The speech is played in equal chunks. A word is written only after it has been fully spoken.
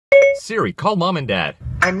Siri, call Mom and Dad.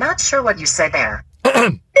 I'm not sure what you said there.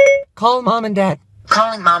 Call Mom and Dad.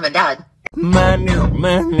 Calling Mom and Dad. Manu.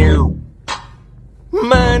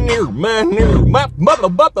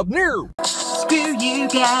 Screw you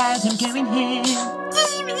guys, I'm going here.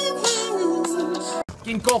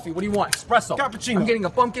 Getting coffee, what do you want? Espresso. Cappuccino. I'm getting a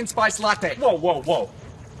pumpkin spice latte. Whoa, whoa, whoa.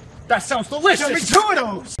 That sounds delicious. Give me 2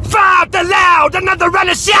 of those. Fire the loud, another run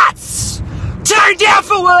of shots! Turn down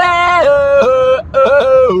for what?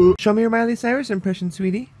 Show me your Miley Cyrus impression,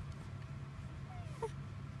 sweetie.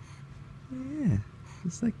 Yeah,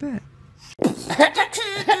 just like that.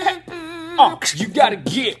 You gotta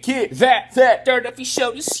get that dirt off your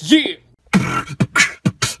shoulders, yeah.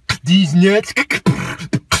 These nuts.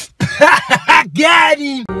 Got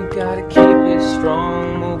him! You gotta keep it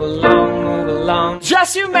strong, move along.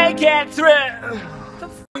 Just you make it through.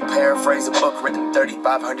 Paraphrase a book written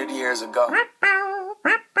 3,500 years ago.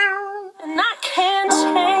 And I can't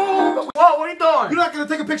change. Whoa, what are you doing? You're not gonna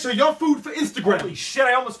take a picture of your food for Instagram. Holy shit,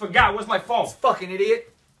 I almost forgot. Where's my phone? Fucking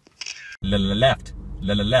idiot. Left.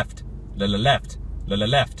 Left. Left. Left.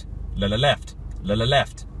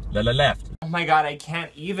 Oh my god, I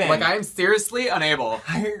can't even. Like, I am seriously unable.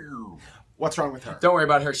 What's wrong with her? Don't worry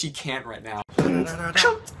about her, she can't right now. It's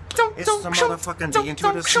the motherfucking D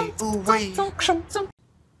into the C. Ooh, wait.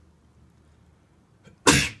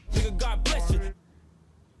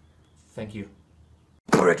 Thank you.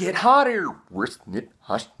 Work it harder. Worsen it,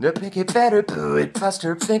 hush it, make it better. Do it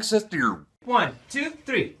faster, fix it through. 1, 2,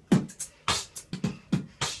 3.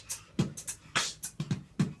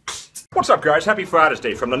 What's up, guys? Happy Father's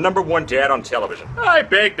Day from the #1 dad on television. I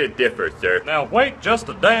beg to differ, sir. Now wait just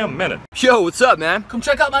a damn minute. Yo, what's up, man? Come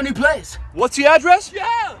check out my new place. What's the address?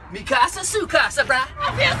 Yeah! Mi casa, su casa, brah.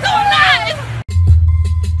 I feel so alive!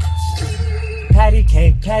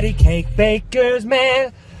 Patty cake, baker's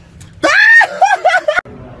man.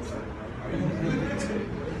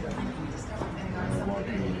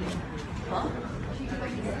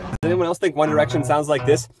 Does anyone else think One Direction sounds like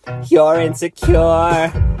this? You're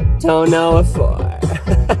insecure, don't know what for.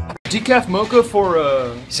 Decaf mocha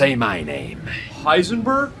for, Say my name.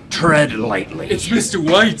 Heisenberg? Tread lightly. It's Mr.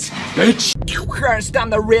 White, bitch. First,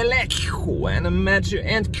 I'm the really when I'm at your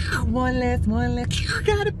end. One left,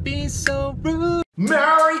 gotta be so rude.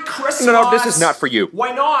 Merry Christmas! No, this is not for you.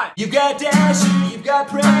 Why not? You've got Dashy, you've got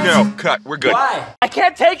Prince. No, cut. We're good. Why? I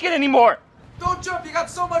can't take it anymore. Don't jump, you got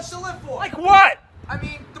so much to live for. Like what? I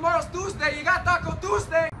mean, tomorrow's Tuesday, you got Taco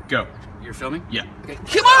Tuesday. Go. You're filming? Yeah. Okay.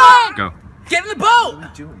 Come on! Go. Get in the boat! What are you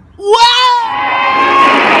doing? What?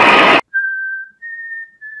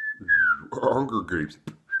 Hunger Games.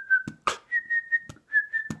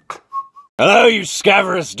 Hello, you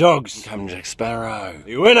scaverous dogs. I'm Jack Sparrow,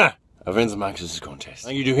 the winner of Vincent Max's contest.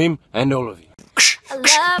 Thank you to him and all of you. I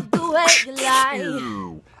love the way you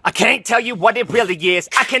lie. I can't tell you what it really is.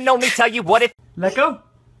 I can only tell you what it. Let go.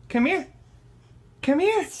 Come here. Come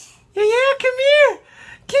here. Yeah, come here.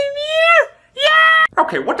 Come here. Yeah!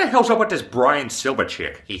 Okay, what the hell's up with this Brian Silva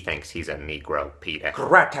chick? He thinks he's a Negro, Peter.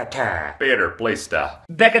 Gratata. Peter, please stop.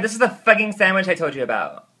 Becca, this is the fucking sandwich I told you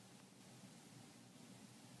about.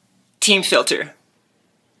 Team filter.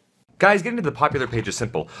 Guys, getting to the popular page is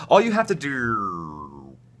simple. All you have to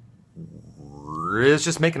do is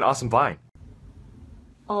just make an awesome vine.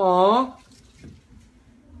 Aww.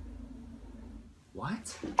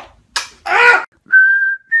 What?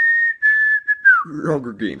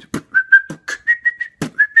 Hunger Games.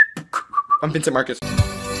 I'm Vincent Marcus.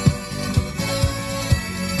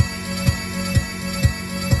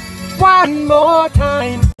 One more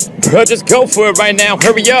time. Just go for it right now.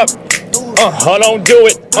 Hurry up. Hold on, do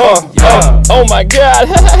it. Oh my god.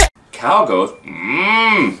 Cow goes,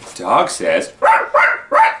 Dog says,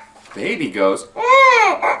 Baby goes,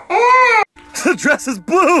 The dress is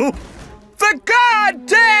blue. The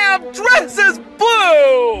goddamn dress is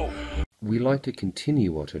blue. We like to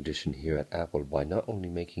continue our tradition here at Apple by not only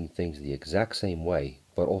making things the exact same way,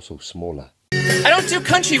 but also smaller. I don't do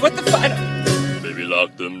country, what the fuck? Baby,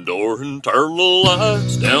 lock them doors and turn the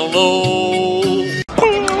lights down low.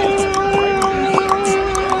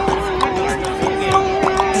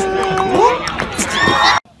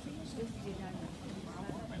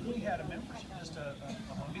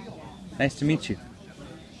 Nice to meet you.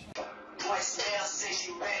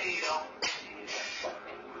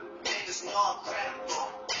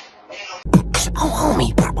 Oh,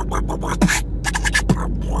 homie.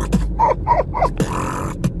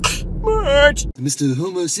 Merch. Mr.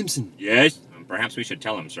 Homer Simpson. Yes, perhaps we should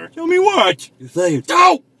tell him, sir. Tell me what? You're fired.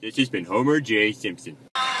 No! This has been Homer J. Simpson.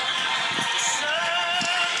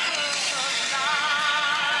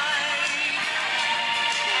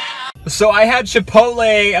 So I had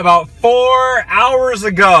Chipotle about 4 hours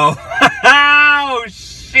ago. Oh,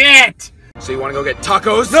 shit! So you wanna go get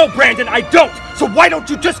tacos? No, Brandon, I don't! So why don't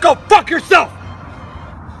you just go fuck yourself?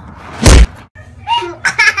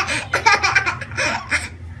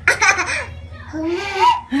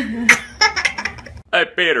 Hey,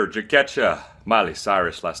 Peter, did you catch Miley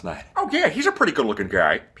Cyrus last night? Oh, yeah, he's a pretty good-looking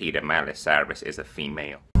guy. Peter, Miley Cyrus is a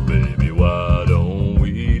female. Baby, why don't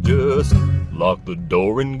we just lock the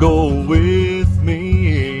door and go with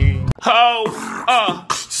me? Oh,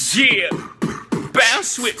 yeah.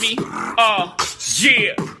 Bounce with me.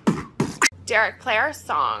 Yeah. Derek, play our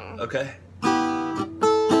song. Okay.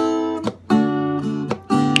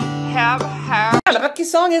 The lucky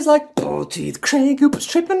song is like bull teeth, Craig Hooper's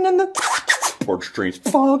tripping in the porch streets,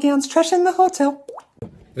 fall gowns, trash in the hotel.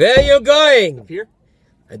 Where you going? Here?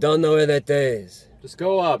 I don't know where that is. Just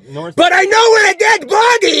go up north. But I know where a dead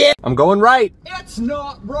body is! I'm going right. It's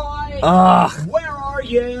not right. Ugh. Where are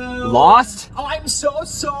you? Lost? I'm so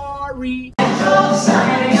sorry.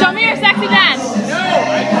 Show me your sexy dance.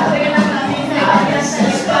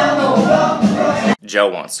 Joe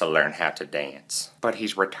wants to learn how to dance, but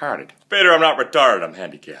he's retarded. Peter, I'm not retarded, I'm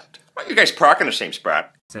handicapped. Why are you guys parking the same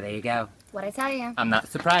spot? So there you go. What'd I tell you? I'm not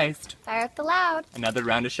surprised. Fire up the loud. Another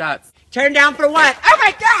round of shots. Turn down for what? Oh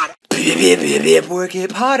my god! Work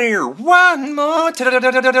it harder, one more. Touch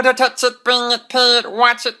it, bring it, pay it,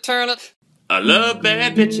 watch it, turn it. I love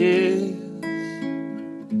bad bitches.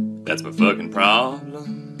 That's my fucking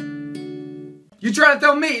problem. You trying to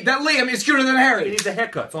tell me that Liam is cuter than Harry? He needs a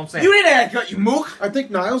haircut, that's all I'm saying. You need a haircut, you mook! I think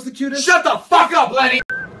Niall's the cutest. Shut the fuck up, Lenny!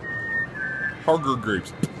 Hunger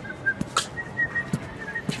Grapes.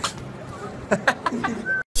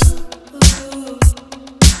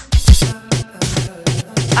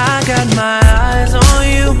 I got my eyes on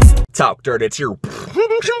you. Talk dirt, it's your...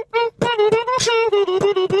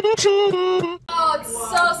 Oh, it's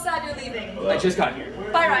so sad you're leaving. I just got here.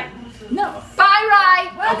 Bye, Ryan. No. Bye,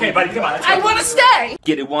 Ryan. Okay, buddy, come on, let's go. I want to stay.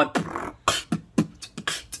 Get it one.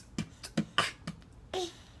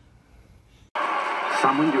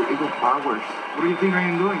 Summon your eagle powers. What do you think I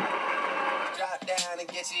am doing? Drop down and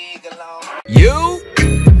get your eagle on.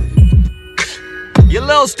 You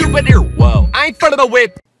little stupid here. Whoa, I ain't front of the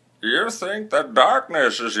whip. You think that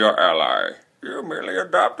darkness is your ally. You merely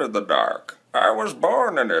adopted the dark. I was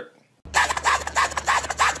born in it.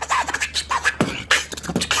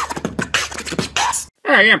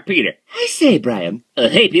 Hi, I'm Peter. I say, Brian.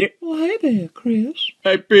 Hey, Peter. Well, hey there, Chris.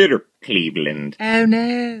 Hey, Peter. Cleveland. Oh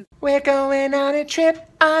no. We're going on a trip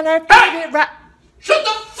on our favorite ride. Shut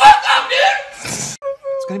the fuck up, dude!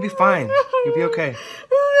 It's gonna be fine. You'll be okay.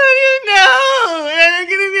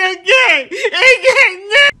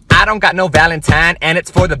 I don't got no Valentine, and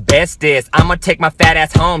it's for the bestest. I'ma take my fat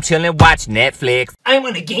ass home, chill and watch Netflix. I'm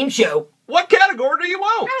on a game show. What category do you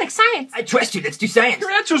want? I like science. I trust you, let's do science.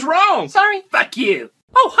 Your answer's wrong. Sorry. Fuck you.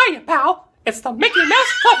 Oh, hiya, pal. It's the Mickey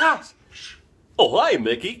Mouse Clubhouse. Oh, hi,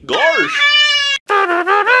 Mickey. Gosh.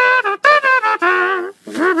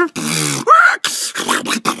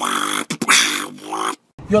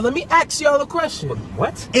 Yo, let me ask y'all a question.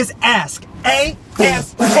 What? Is ask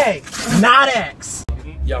A-S-K, not X.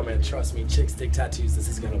 Yo, man, trust me. Chicks dig tattoos. This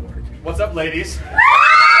is gonna work. What's up, ladies?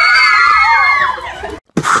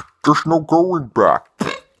 There's no going back.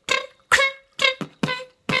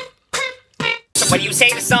 What do you say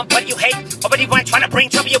to somebody you hate? Or what do you want trying to bring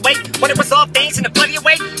trouble your way? Want to resolve things in a bloody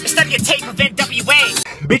way? Instead of your tape of NWA.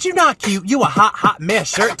 Bitch, you not cute. You a hot, hot mess.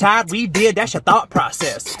 Shirt tied, weave did. That's your thought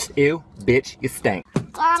process. Ew, bitch, you stink.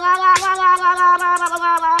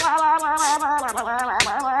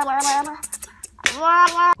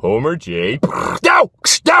 Homer J.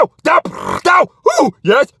 Ooh,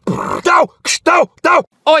 yes.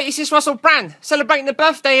 Oi, this is Russell Brand, celebrating the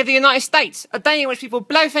birthday of the United States, a day in which people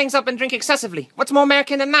blow things up and drink excessively. What's more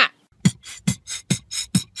American than that?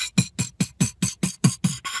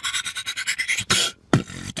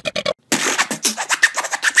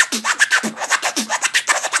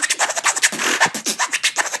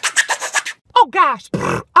 Oh, gosh.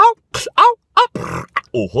 Oh, oh, oh.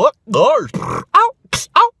 Oh, what? Gosh. Oh,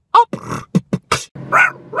 oh, oh.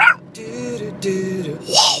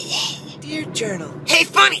 Dear Journal. Hey,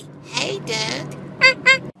 funny! Hey, Dad.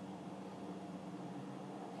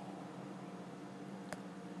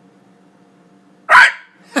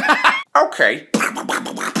 Okay.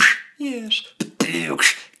 Yes.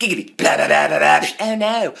 Giggity. Blah, blah, blah, blah, blah. Oh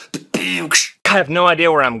no. I have no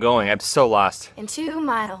idea where I'm going. I'm so lost. In 2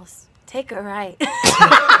 miles, take a right.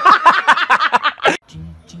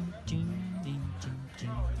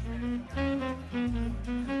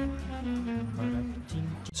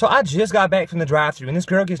 So I just got back from the drive-thru and this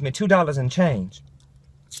girl gives me $2 in change.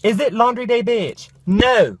 Is it laundry day, bitch?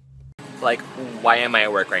 No. Like, why am I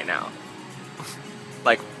at work right now?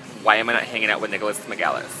 Like, why am I not hanging out with Nicholas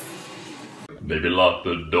Megalis? Maybe lock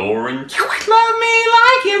the door and... Love me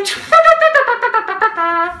like you.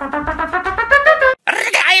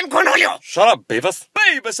 I am Cornelio. Shut up, Beavis.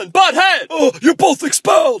 Beavis and Butthead! Oh, you're both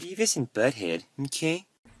expelled! Beavis and Butthead, okay?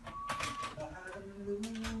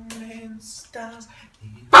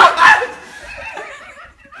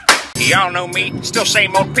 Y'all know me, still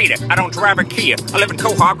same old Peter. I don't drive a Kia. I live in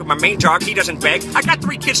Quahog with my main dog, he doesn't beg. I got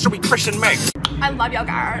 3 kids to be Chris and Meg. I love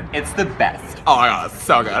yogurt. It's the best. Oh my god, it's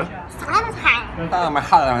so good.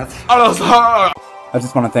 I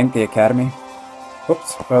just want to thank the Academy,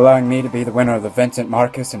 for allowing me to be the winner of the Vincent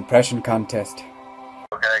Marcus Impression Contest.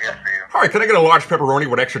 Hi, can I get a large pepperoni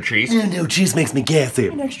with extra cheese? No, cheese makes me gassy.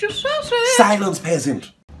 An extra sausage. Silence,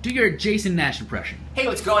 peasant. Do your Jason Nash impression. Hey,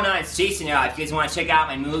 what's going on? It's Jason. If you guys want to check out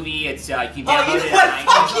my movie, it's you can download it at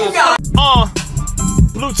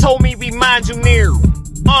iTunes. Blue told me remind you near.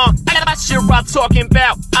 That shit I'm talking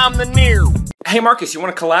about, I'm the near. Hey Marcus, you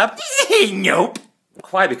want to collab? Nope.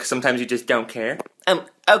 Why? Because sometimes you just don't care?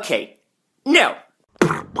 Okay. No.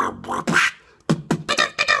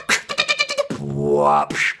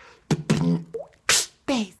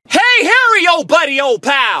 Hey, Harry, old buddy, old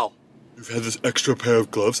pal! You've had this extra pair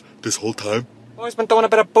of gloves this whole time? Always been throwing a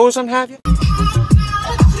bit of booze on, have you?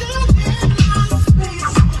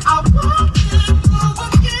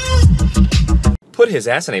 Put his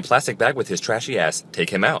ass in a plastic bag with his trashy ass.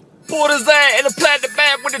 Take him out. Put his ass in a plastic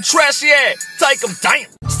bag with a trashy ass. Take him, damn!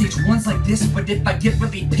 Stage 1's like this, but if I get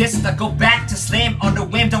really pissed, I go back to slam on the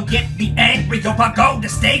whim. Don't get me angry, or I go to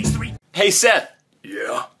stage 3. Hey Seth.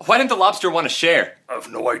 Yeah? Why didn't the lobster want to share? I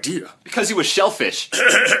have no idea. Because he was shellfish.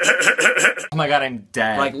 Oh my god, I'm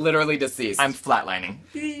dead. Like literally deceased. I'm flatlining.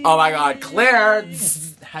 Oh my god, Claire!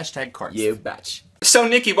 Hashtag corpse. You betch. So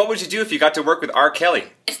Nikki, what would you do if you got to work with R. Kelly?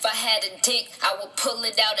 If I had a dick, I would pull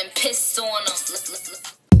it out and piss on him.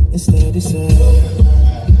 Instead, it's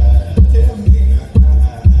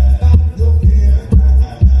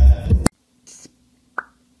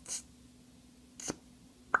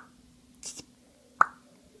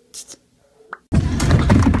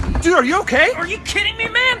Dude, are you okay? Are you kidding me,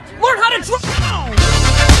 man? Learn how to drive!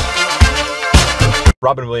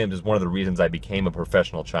 Robin Williams is one of the reasons I became a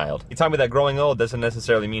professional child. He taught me that growing old doesn't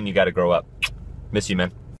necessarily mean you gotta grow up. Miss you,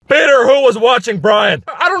 man. Peter, who was watching Brian?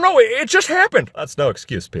 I don't know, it just happened. That's no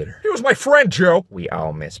excuse, Peter. He was my friend, Joe. We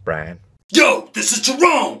all miss Brian. Yo, this is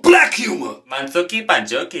Jerome, Black Humor. Manzuki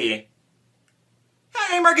Banjoki.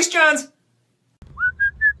 Hey, Marcus Johns.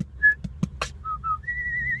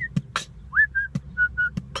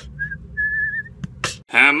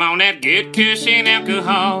 I'm on that good cushion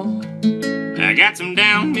alcohol. I got some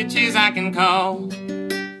down bitches I can call.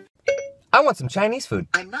 I want some Chinese food.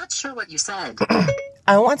 I'm not sure what you said.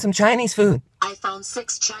 I want some Chinese food. I found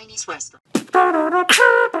 6 Chinese restaurants.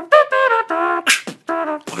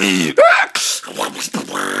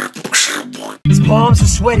 His palms are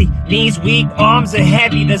sweaty, knees weak, arms are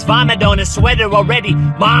heavy. There's vomit on his sweater already.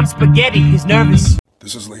 Mom's spaghetti, he's nervous.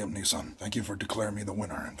 This is Liam Neeson. Thank you for declaring me the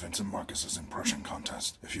winner in Vincent Marcus's impression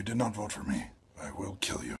contest. If you did not vote for me, I will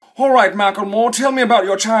kill you. Alright, Macklemore, tell me about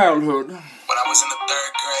your childhood. When I was in the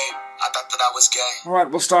 3rd grade, I thought that I was gay. Alright,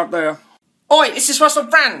 we'll start there. Oi, this is Russell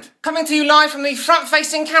Brand, coming to you live from the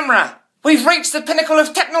front-facing camera. We've reached the pinnacle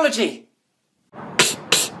of technology.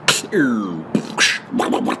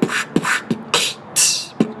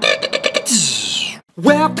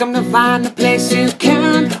 Welcome to find the place you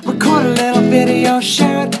can record a little video,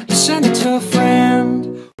 share it, send it to a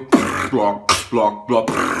friend. Block, block, block,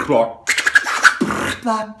 block.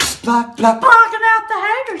 Block, block, block. Blocking out the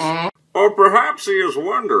haters. Or perhaps he is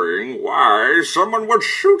wondering why someone would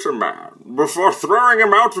shoot a man before throwing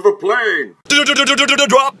him out of a plane.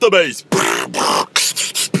 Drop the bass.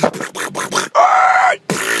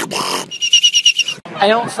 I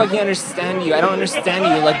don't fucking understand you. I don't understand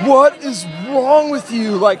you. Like, What is wrong with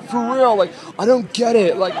you? Like, for real, like, I don't get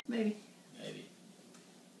it. Like, Maybe.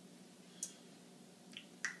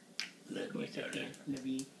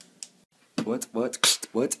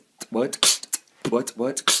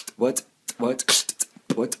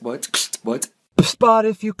 spot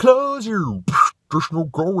if you close your, there's no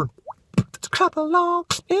going. Clap along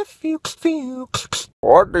if you feel.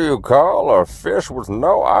 What do you call a fish with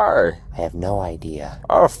no eye? I have no idea.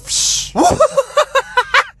 A fish.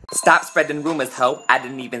 Stop spreading rumors, ho. I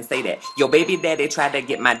didn't even say that. Your baby daddy tried to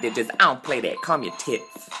get my digits. I don't play that. Calm your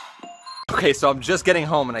tits. Okay, so I'm just getting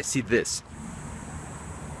home and I see this.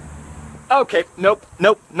 Okay, nope,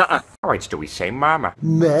 nuh-uh. Alright, Stewie, say mama.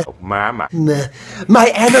 Meh. Oh, mama. Meh. My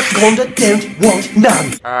anaconda don't want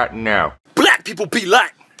none. No. Black people be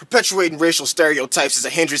like. Perpetuating racial stereotypes is a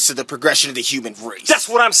hindrance to the progression of the human race. That's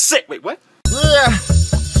what I'm sick. Wait, what? Yeah,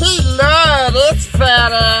 he loved his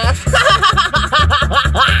fat ass.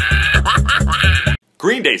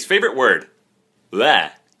 Green Day's favorite word.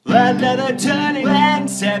 Blah. Another turning in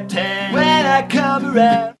September when I come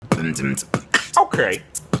around. Okay.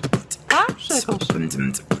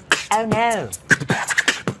 Popsicles. Oh no.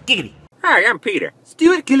 Giggity. Hi, I'm Peter.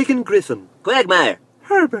 Stuart Gilligan Griffin. Quagmire.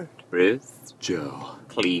 Herbert. Bruce. Joe.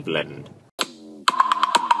 Cleveland.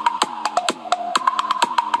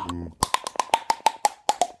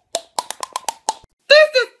 This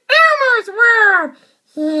is Elmo's world.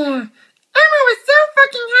 Yeah. Elmo is so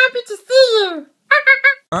fucking happy to see you.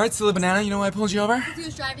 Alright, Silly Banana, you know why I pulled you over? Because he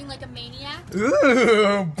was driving like a maniac.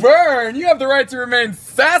 Ooh, burn! You have the right to remain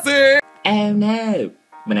sassy! Oh no.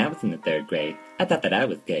 When I was in the 3rd grade, I thought that I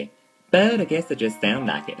was gay. But I guess I just sound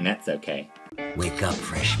like it, and that's okay. Wake up,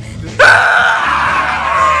 freshman.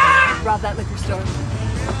 Rob that liquor store.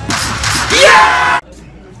 Yeah!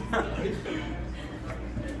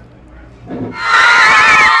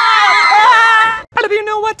 All of you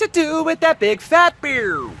know what to do with that big fat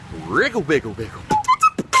beer. Wiggle, wiggle, wiggle.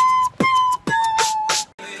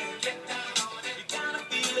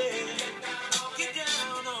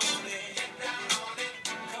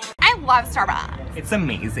 I love Starbucks. It's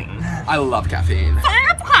amazing. I love caffeine.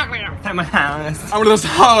 I'm a house. I'm one of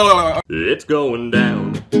those. It's going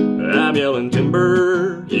down. I'm yelling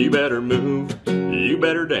timber. You better move. You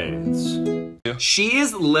better dance. She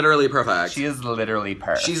is literally perfect. She is literally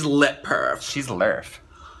perf. She's lit perf. She's lerf.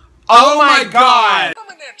 Oh my god! I'm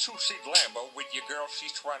in that two-seat Lambo with your girl,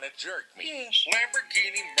 she's trying to jerk me. Yes.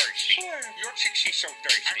 Lamborghini Mercy. Sure. Your chick, she's so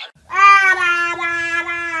thirsty.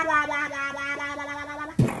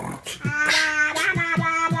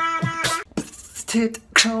 Tit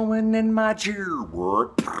going in my jaw.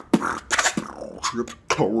 What? Tit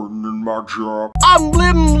going in my jaw. I'm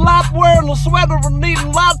living life wearing a sweater and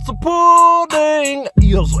eating lots of pudding.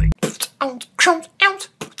 Easy.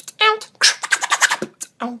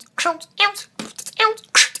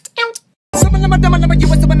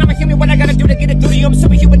 What I gotta do to get it through to you? I'm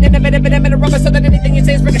superhuman in a minute, rubber, so that anything you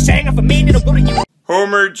say is ricocheting off of me and it'll go to you.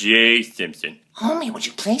 Homer J. Simpson. Homie, would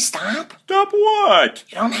you please stop? Stop what?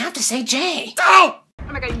 You don't have to say J. Oh!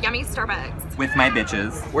 Oh my god, yummy Starbucks. With my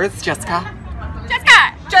bitches. Where's Jessica?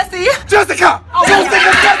 Jessica! Jessie! Jessica! Oh,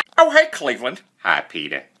 Jessica! Oh, hey, Cleveland. Hi,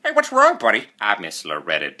 Peter. Hey, what's wrong, buddy? I miss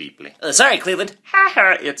Loretta deeply. Sorry, Cleveland.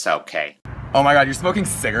 Haha, it's okay. Oh my god, you're smoking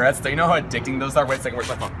cigarettes? Don't you know how addicting those are? Wait a second, where's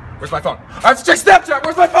my phone? Where's my phone? I have to check Snapchat!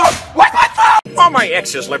 Where's my phone? Where's my phone? All my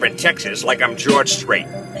exes live in Texas like I'm George Strait.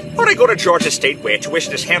 Or they go to Georgia State where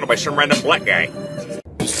tuition is handled by some random black guy.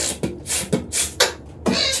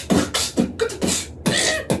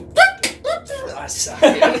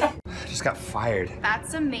 I just got fired.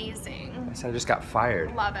 That's amazing. I said I just got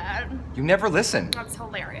fired. Love it. You never listen. That's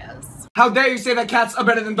hilarious. How dare you say that cats are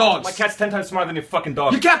better than dogs? My cat's 10 times smarter than your fucking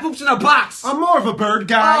dog. Your cat poops in a box! I'm more of a bird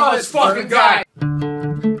guy. Oh, this fucking guy!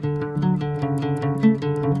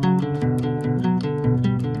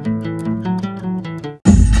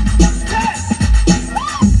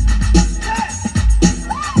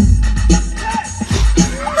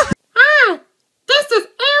 This is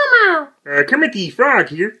Elmo. Timothy Frog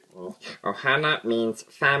here. Ohana means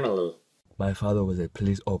family. My father was a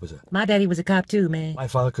police officer. My daddy was a cop too, man. My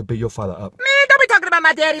father could beat your father up. Man, don't be talking about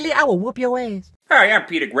my daddy, Lee. I will whoop your ass. Hi, I'm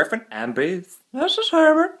Peter Griffin. I'm Bruce. This is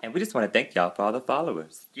Herbert. And we just want to thank y'all for all the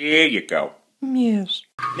followers. There you go. Yes.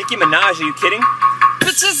 Nicki Minaj, are you kidding?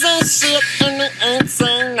 Bitches ain't shit and they ain't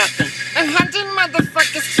saying nothing. And hunting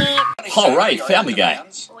motherfuckers can't. Alright, Family Guy.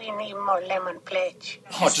 We need more lemon pledge.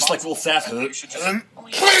 Oh, just like Will Saff.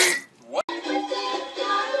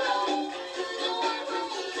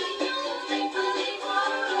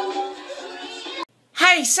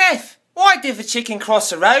 Hey, Seth. Why did the chicken cross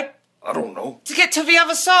the road? I don't know. To get to the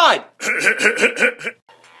other side. You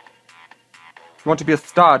want to be a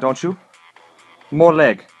star, don't you? More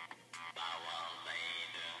leg.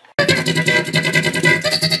 Give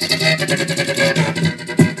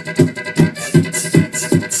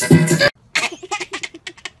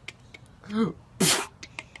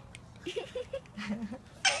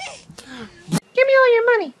me all your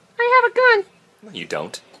money. I have a gun. No, you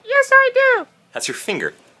don't. Yes, I do. That's your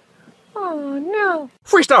finger. Oh, no.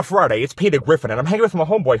 Freestyle Friday, it's Peter Griffin, and I'm hanging with my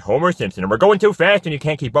homeboy Homer Simpson, and we're going too fast and you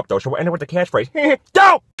can't keep up though, so we'll end it with the catchphrase.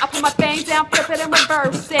 Go! I'll put my thing down, flip it, and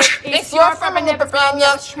reverse it. It's your feminine,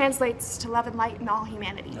 which translates to love and light in all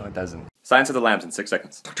humanity. No, it doesn't. Silence of the Lambs in 6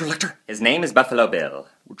 seconds. Dr. Lecter. His name is Buffalo Bill.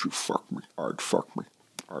 Would you fuck me? I'd fuck me.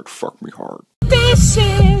 I'd fuck me hard. This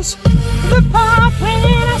is the part when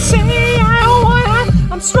I say I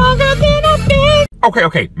want. I'm stronger than I think.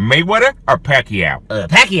 Okay, Mayweather or Pacquiao?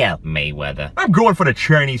 Pacquiao. Mayweather. I'm going for the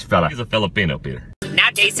Chinese fella. He's a Filipino, Peter.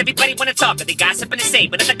 Nowadays, everybody wanna talk, but they gossip and they say.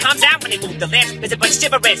 When nothing comes out when they move the lips, there's a bunch of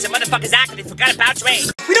gibberish. Some motherfuckers act like they forgot about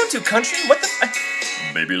race. We don't do country. What the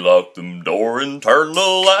f? Maybe lock them door and turn the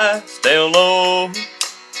lights down low.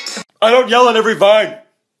 I don't yell at every vine.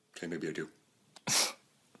 Okay, maybe I do.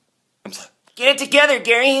 I'm sorry. Get it together,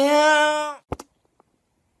 Gary.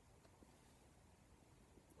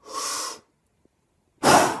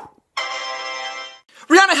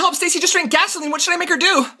 Rihanna, help! Stacy just drank gasoline. What should I make her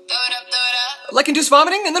do? Like induce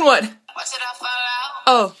vomiting, and then what?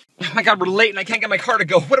 Oh. Oh my god, we're late and I can't get my car to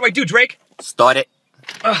go. What do I do, Drake? Start it.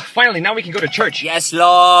 Finally, now we can go to church. Yes,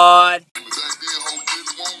 Lord.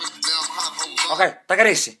 Okay,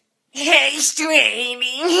 tagarese. Hey, Straney.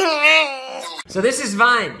 So this is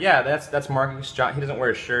Vine. Yeah, that's Marcus. John. He doesn't wear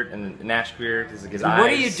a shirt, and Nash Greer is his eyes. What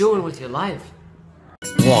are you doing with your life?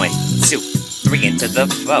 1, 2, 3 into the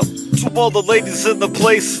flow. To all the ladies in the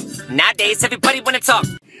place. Nowadays, everybody wanna talk.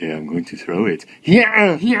 Yeah, I'm going to throw it.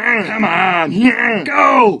 Yeah, come on, yeah,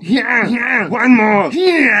 go, yeah, one more,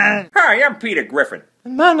 yeah. Hi, I'm Peter Griffin.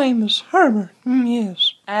 And my name is Herbert.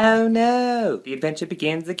 Yes. Oh no, the adventure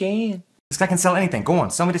begins again. This guy can sell anything. Go on,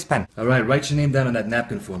 sell me this pen. Alright, write your name down on that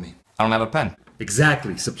napkin for me. I don't have a pen.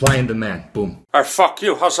 Exactly, supply and demand. Boom. Alright, fuck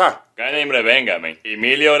you, how's that? Guy named Revenga, man.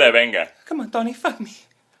 Emilio Revenga. Come on, Tony, fuck me.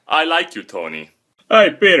 I like you, Tony. Hey,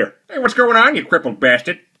 Peter. Hey, what's going on, you crippled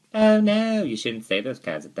bastard? Oh no, you shouldn't say those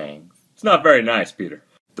kinds of things. It's not very nice, Peter.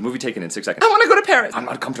 The movie taken in 6 seconds. I want to go to Paris. I'm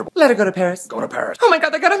not comfortable. Let her go to Paris. Go to Paris. Oh my god,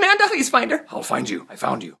 they got Amanda. Please find her. I'll find you. I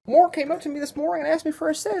found you. Moore came up to me this morning and asked me for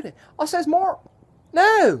a soda. I says, Moore,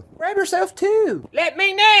 no, grab yourself too. Let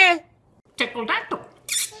me know. Tickle dackle.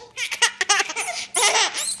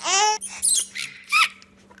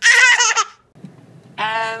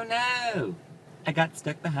 Oh no, I got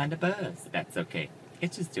stuck behind a bus. That's okay.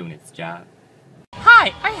 It's just doing its job.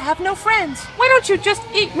 Hi, I have no friends. Why don't you just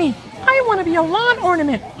eat me? I want to be a lawn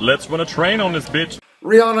ornament. Let's run a train on this bitch.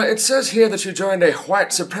 Rihanna, it says here that you joined a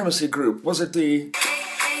white supremacy group. Was it the...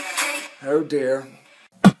 Oh dear.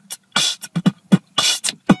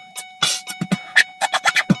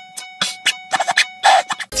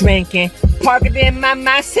 Drinking, parking in my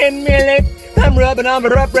mouse and millet. I'm rubbing on my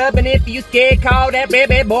rubbing if you scared, call that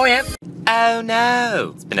baby boy. Oh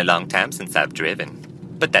no, it's been a long time since I've driven.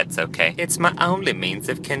 But that's okay. It's my only means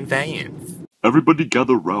of conveyance. Everybody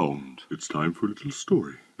gather round. It's time for a little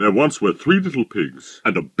story. There once were 3 little pigs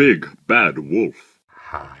and a big, bad wolf.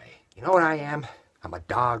 Hi. You know what I am? I'm a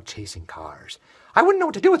dog chasing cars. I wouldn't know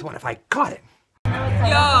what to do with one if I caught it.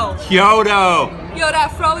 Yo. Yodo. Yoda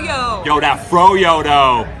froyo. Yoda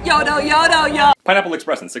fro-yodo. Yodo, yo. Pineapple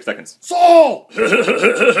Express in 6 seconds. Saul!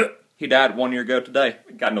 He died 1 year ago today.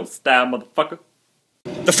 Got no style, motherfucker.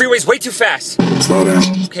 The freeway's way too fast. Slow down.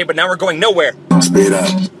 Okay, but now we're going nowhere. Speed up.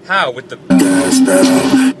 How? With the... Gas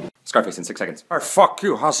pedal. Scarface in 6 seconds. Alright, fuck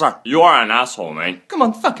you, how's that? You are an asshole, man. Come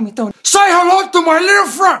on, fuck me, Tony. Say hello to my little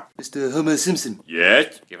friend. Mr. Homer Simpson.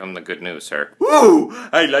 Yes? Give him the good news, sir. Woo!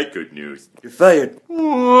 I like good news. You're fired.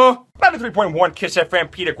 93.1 Kiss FM,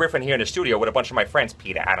 Peter Griffin here in the studio with a bunch of my friends.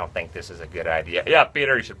 Peter, I don't think this is a good idea. Yeah,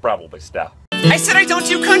 Peter, you should probably stop. I said I don't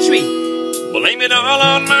do country. Blame it all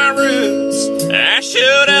on my roots. I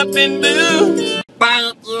showed up in boots.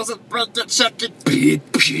 Buy it, use it, break it, check it.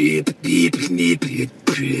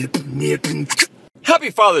 Happy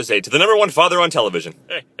Father's Day to the #1 father on television.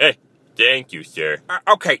 Hey, thank you, sir.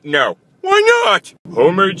 Okay, no. Why not?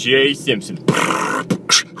 Homer J. Simpson.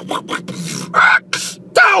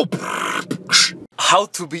 How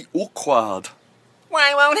to be awkward.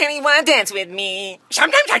 Why won't anyone dance with me?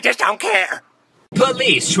 Sometimes I just don't care.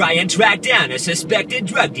 Police try and track down a suspected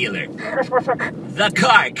drug dealer. The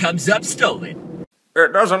car comes up stolen.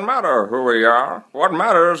 It doesn't matter who we are. What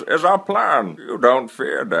matters is our plan. You don't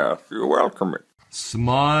fear death. You welcome it.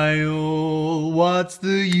 Smile, what's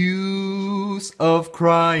the use of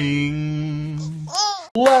crying?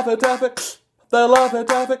 Laugh it, tap it, they laugh it,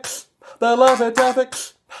 tap it, they laugh it, tap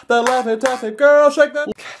it, they laugh it, tap it, girl, shake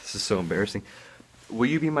that. This is so embarrassing. Will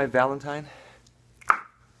you be my Valentine?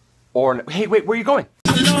 Or no? Hey, wait, where are you going?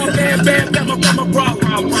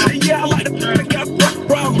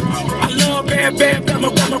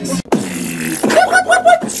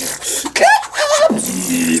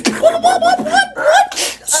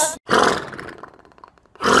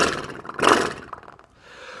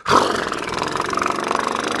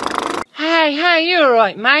 Hey, you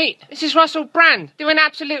alright, mate? This is Russell Brand, doing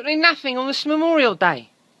absolutely nothing on this Memorial Day.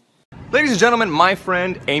 Ladies and gentlemen, my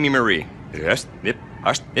friend Amy Marie. Yes, nip,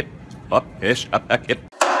 hush, nip, up, ish, up, nip.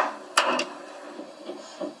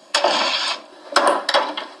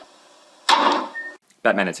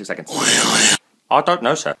 Batman in 6 seconds. I don't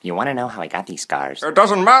know, sir. You want to know how I got these scars? It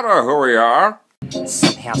doesn't matter who we are.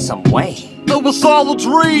 Somehow, some way. It was all a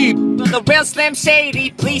dream! The real Slim Shady,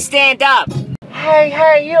 please stand up.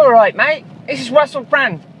 Hey, you alright, mate? This is Russell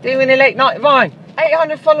Brand, doing a late night Vine.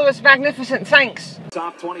 800 followers, magnificent, thanks.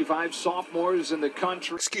 Top 25 sophomores in the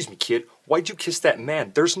country. Excuse me, kid. Why'd you kiss that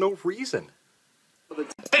man? There's no reason.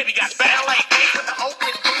 Baby got better like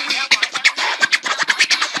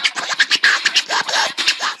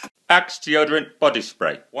Axe deodorant body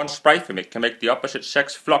spray. One spray from it can make the opposite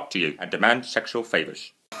sex flock to you and demand sexual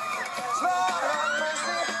favors.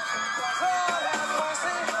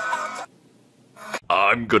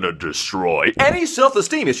 I'm gonna destroy any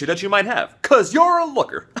self-esteem issue that you might have, cause you're a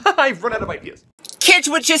looker. I've run out of ideas. Kids,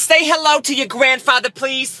 would you say hello to your grandfather,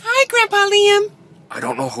 please? Hi, Grandpa Liam. I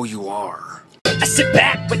don't know who you are. I sit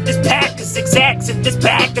back with this pack of zigzags and this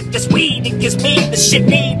bag of this weed. It gives me the shit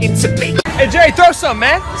needed to be. Hey, Jerry, throw some,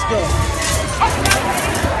 man. Let's go.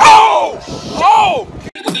 Oh! Oh!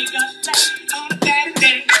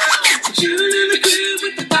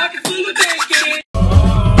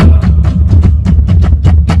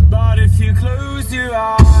 But if you close your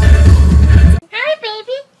eyes. Hi,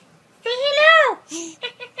 baby. Say hello.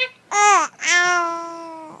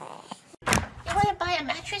 You want to buy a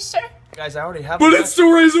mattress, sir? Guys, I already have But it's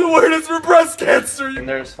to raise awareness for breast cancer. And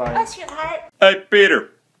there's fine. Bless your heart. Hey,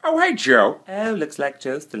 Peter. Oh, hey, Joe. Oh, looks like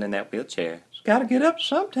Joe's still in that wheelchair. Gotta get up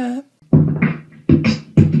sometime.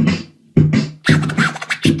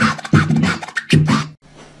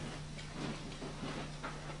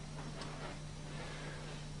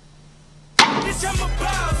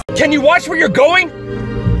 Can you watch where you're going?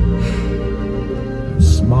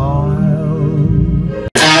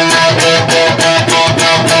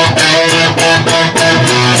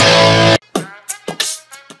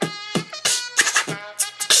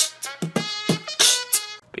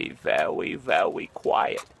 Be very, very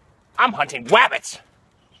quiet. I'm hunting rabbits.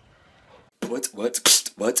 What?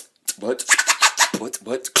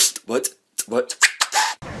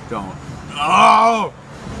 Don't. Oh!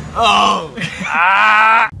 Oh!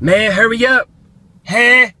 Ah! Man, hurry up!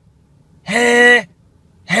 Hey!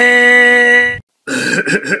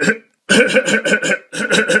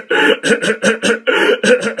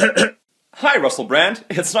 Hi, Russell Brand.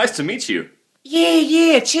 It's nice to meet you.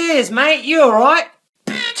 Yeah, cheers, mate. You alright?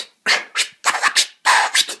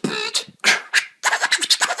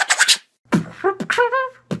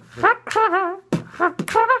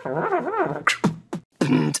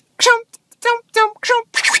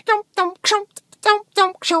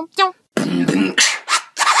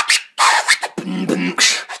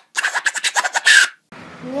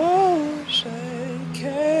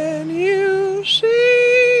 Can you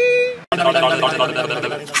see?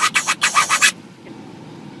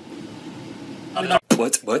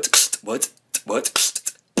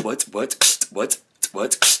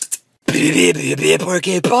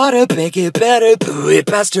 Porque para biggie better booey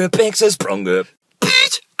Pastor Banks is stronger.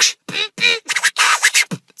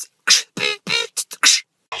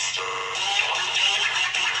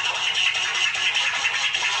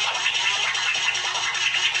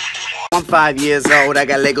 I'm 5 years old, I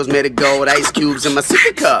got Legos made of gold, ice cubes in my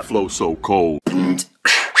sippy cup. Flow so cold.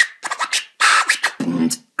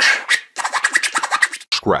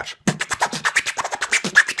 Scratch.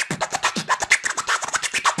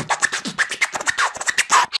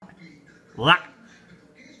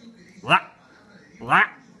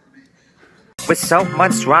 With so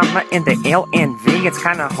much drama in the LNV, it's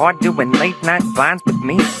kinda hard doing late night vines with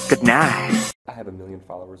me. Good night. I have 1 million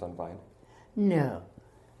followers on Vine. No.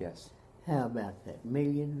 Yes. How about that?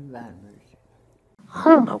 Million Viners.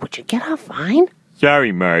 Homer, would you get off Vine?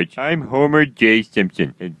 Sorry, Marge. I'm Homer J.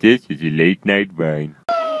 Simpson, and this is a late night Vine.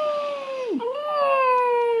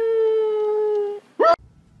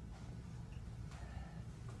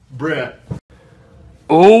 Bruh.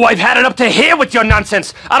 Oh, I've had it up to here with your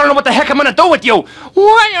nonsense. I don't know what the heck I'm gonna do with you.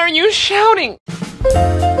 Why are you shouting?